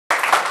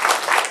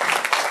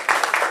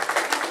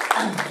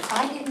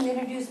I didn't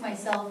introduce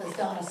myself as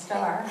Donna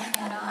Starr,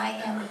 and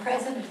I am the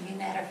president of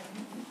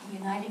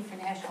United for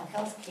National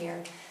Health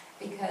Care,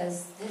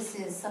 because this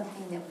is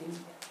something that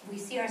we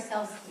see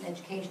ourselves as an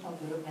educational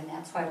group, and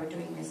that's why we're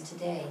doing this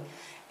today.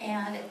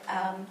 And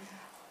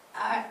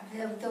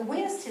the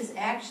WIST is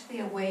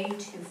actually a way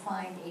to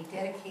find a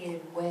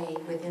dedicated way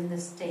within the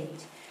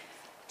state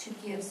to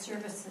give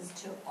services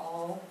to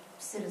all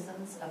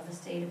citizens of the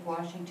state of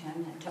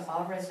Washington and to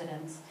all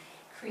residents,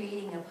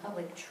 creating a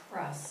public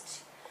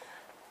trust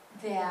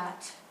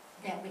that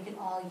we can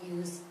all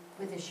use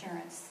with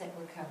assurance that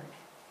we're covered.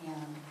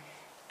 And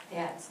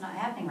that's not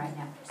happening right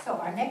now. So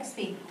our next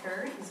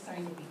speaker is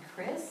going to be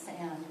Chris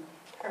and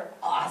her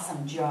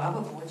awesome job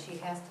of what she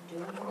has to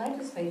do in the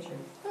legislature.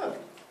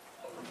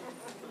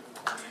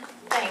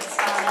 Thanks,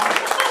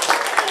 Donna.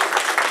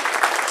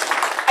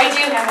 I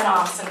do have an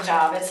awesome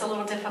job. It's a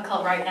little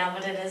difficult right now,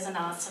 but it is an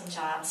awesome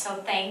job. So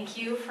thank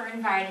you for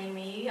inviting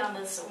me on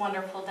this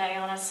wonderful day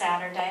on a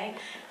Saturday.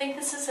 I think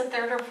this is the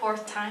third or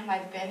fourth time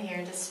I've been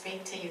here to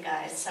speak to you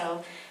guys.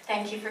 So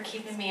thank you for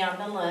keeping me on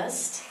the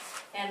list.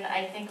 And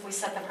I think we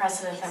set the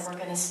precedent that we're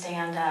going to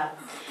stand up.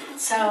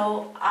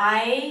 So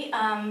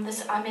I'm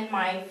in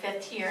my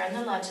 5th year in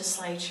the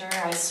legislature.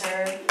 I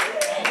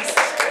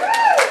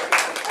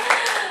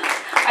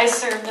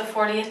serve the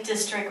 40th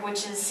district,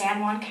 which is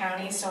San Juan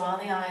County, so all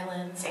the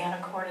islands,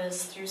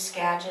 Anacortes through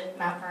Skagit,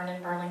 Mount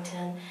Vernon,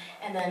 Burlington,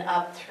 and then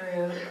up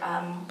through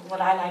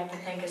what I like to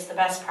think is the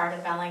best part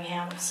of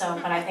Bellingham.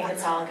 But I think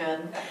it's all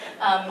good.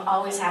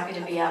 Always happy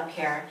to be up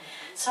here.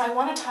 So I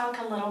want to talk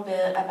a little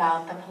bit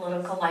about the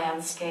political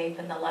landscape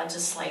in the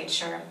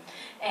legislature.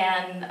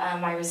 And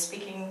I was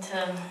speaking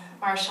to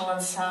Marshall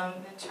and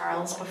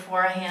Charles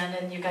beforehand,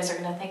 and you guys are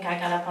going to think I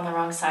got up on the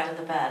wrong side of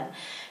the bed.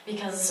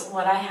 Because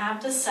what I have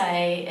to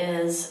say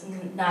is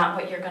not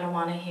what you're going to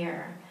want to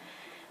hear.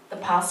 The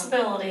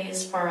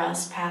possibilities for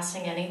us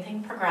passing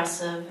anything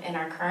progressive in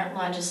our current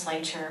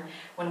legislature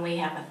when we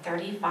have a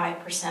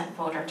 35%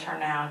 voter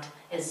turnout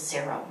is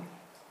 0.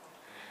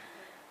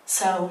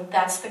 So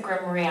that's the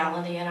grim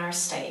reality in our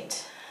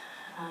state.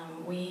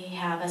 We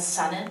have a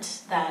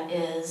Senate that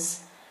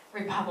is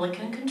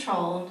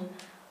Republican-controlled.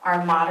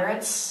 Our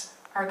moderates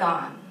are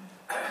gone.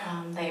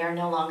 They are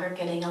no longer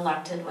getting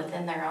elected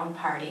within their own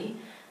party,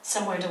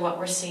 similar to what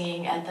we're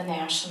seeing at the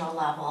national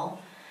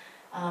level.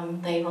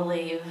 They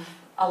believe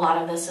a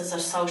lot of this is a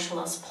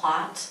socialist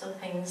plot, the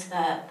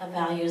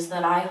values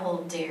that I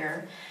hold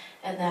dear,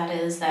 and that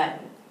is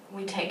that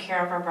we take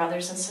care of our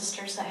brothers and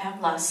sisters that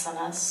have less than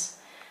us.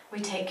 We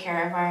take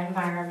care of our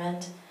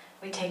environment.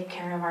 We take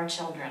care of our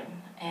children.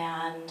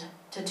 And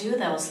to do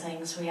those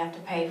things, we have to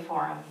pay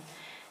for them.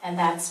 And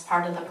that's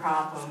part of the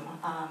problem.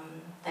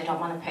 They don't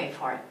want to pay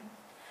for it.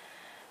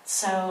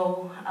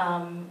 So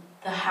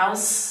the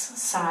House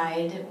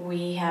side,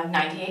 we have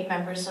 98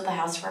 members of the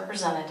House of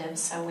Representatives,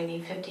 so we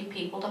need 50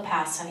 people to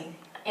pass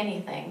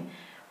anything.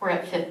 We're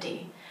at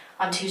 50.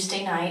 On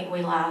Tuesday night,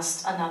 we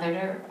lost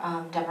another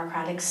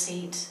Democratic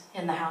seat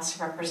in the House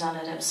of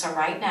Representatives. So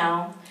right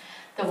now,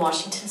 the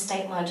Washington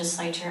State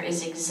Legislature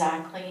is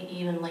exactly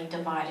evenly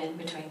divided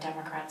between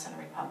Democrats and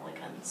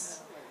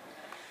Republicans.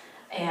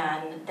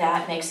 And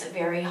that makes it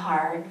very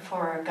hard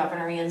for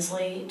Governor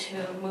Inslee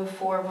to move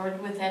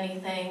forward with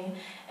anything,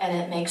 and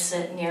it makes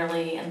it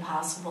nearly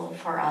impossible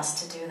for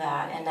us to do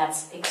that. And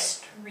that's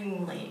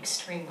extremely,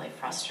 extremely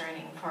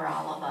frustrating for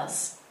all of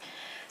us.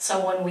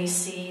 So when we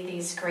see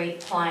these great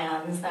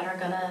plans that are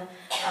going to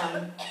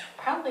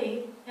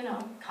probably,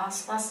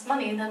 cost less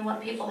money than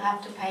what people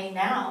have to pay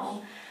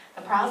now,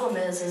 the problem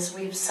is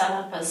we've set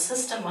up a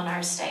system in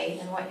our state,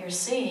 and what you're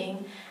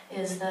seeing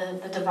is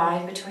the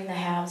divide between the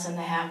haves and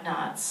the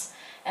have-nots.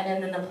 And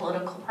then in the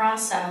political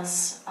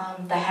process,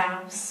 the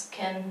haves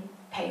can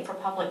pay for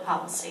public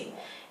policy,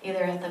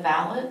 either at the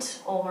ballot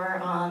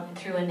or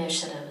through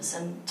initiatives.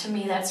 And to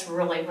me, that's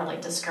really, really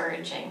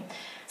discouraging.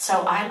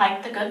 So I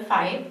like the good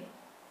fight.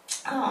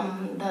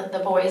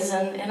 The boys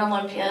in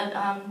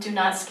Olympia do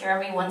not scare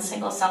me one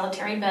single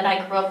solitary bit.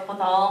 I grew up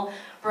with all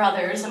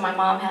brothers, and my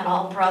mom had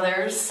all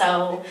brothers,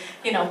 so,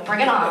 bring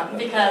it on,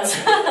 because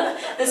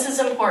this is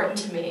important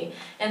to me.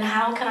 And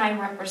how can I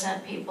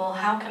represent people?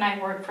 How can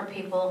I work for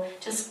people?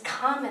 Just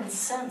common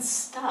sense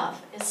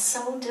stuff is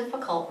so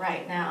difficult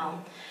right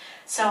now.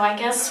 So I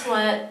guess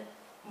what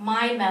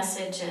my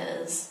message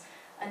is,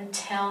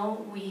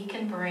 until we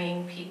can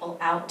bring people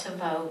out to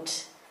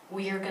vote,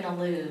 we are going to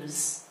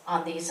lose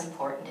on these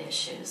important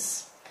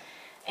issues.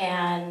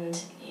 And,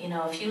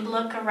 if you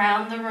look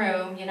around the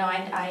room,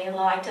 I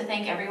like to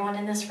think everyone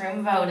in this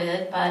room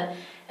voted, but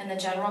in the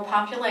general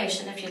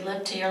population, if you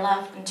look to your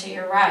left and to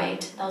your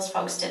right, those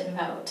folks didn't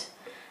vote.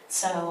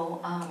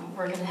 So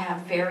we're going to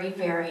have very,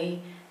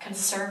 very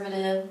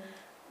conservative,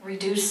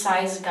 reduced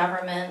size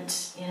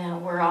government.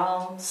 We're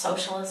all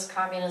socialists,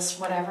 communists,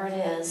 whatever it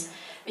is,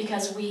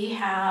 because we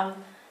have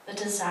the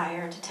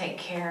desire to take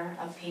care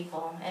of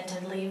people and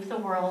to leave the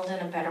world in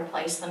a better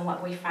place than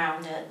what we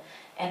found it.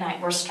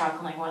 And we're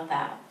struggling with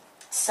that.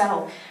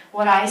 So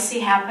what I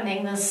see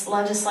happening this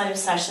legislative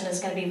session is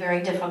going to be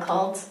very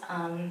difficult.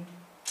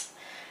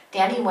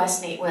 Danny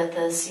Westneat with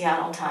the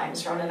Seattle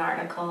Times wrote an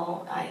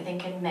article, I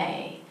think in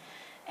May,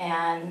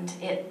 and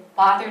it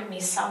bothered me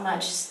so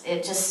much,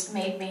 it just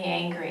made me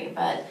angry.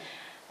 But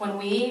when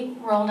we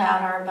rolled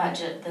out our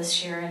budget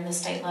this year in the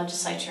state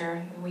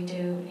legislature, we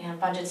do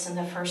budgets in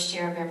the first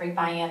year of every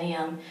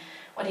biennium,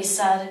 what he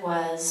said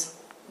was,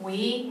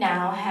 we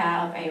now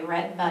have a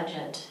red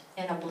budget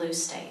in a blue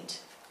state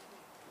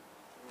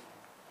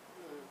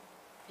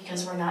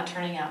because we're not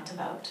turning out to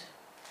vote.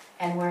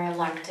 And we're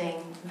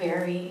electing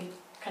very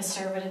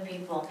conservative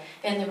people.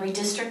 In the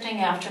redistricting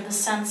after the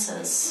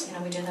census,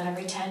 we do that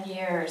every 10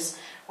 years,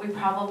 we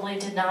probably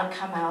did not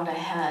come out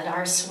ahead.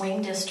 Our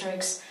swing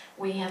districts,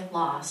 we have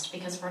lost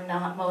because we're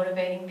not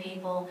motivating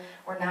people,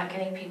 we're not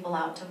getting people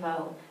out to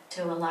vote,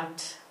 to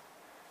elect,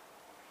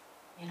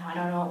 I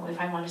don't know if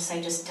I want to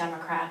say just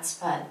Democrats,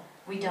 but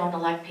we don't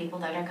elect people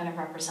that are going to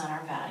represent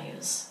our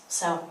values.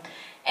 So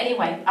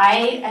anyway,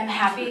 I am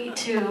happy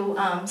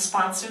to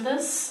sponsor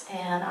this,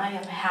 and I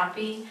am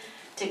happy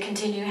to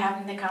continue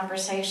having the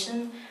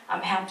conversation.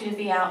 I'm happy to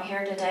be out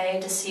here today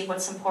to see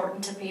what's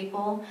important to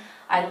people.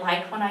 I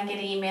like when I get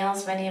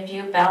emails. Many of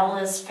you, Belle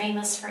is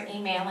famous for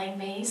emailing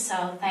me,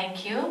 so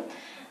thank you.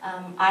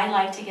 I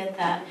like to get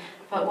that.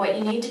 But what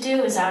you need to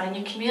do is out in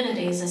your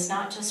communities is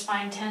not just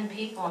find 10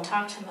 people and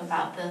talk to them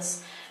about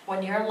this.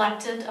 When your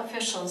elected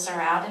officials are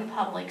out in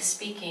public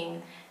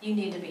speaking, you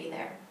need to be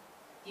there.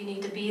 You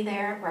need to be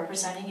there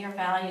representing your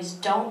values.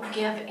 Don't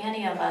give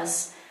any of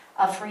us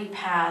a free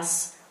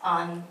pass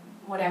on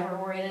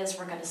whatever it is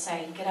we're going to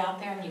say. You get out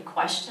there and you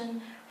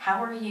question,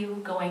 how are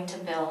you going to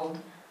build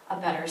a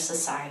better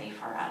society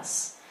for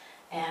us?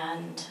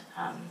 And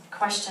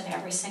question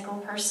every single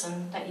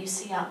person that you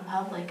see out in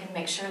public and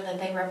make sure that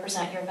they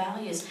represent your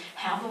values.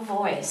 Have a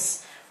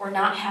voice. We're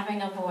not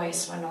having a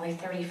voice when only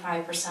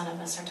 35% of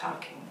us are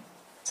talking.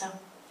 So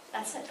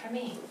that's it for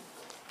me.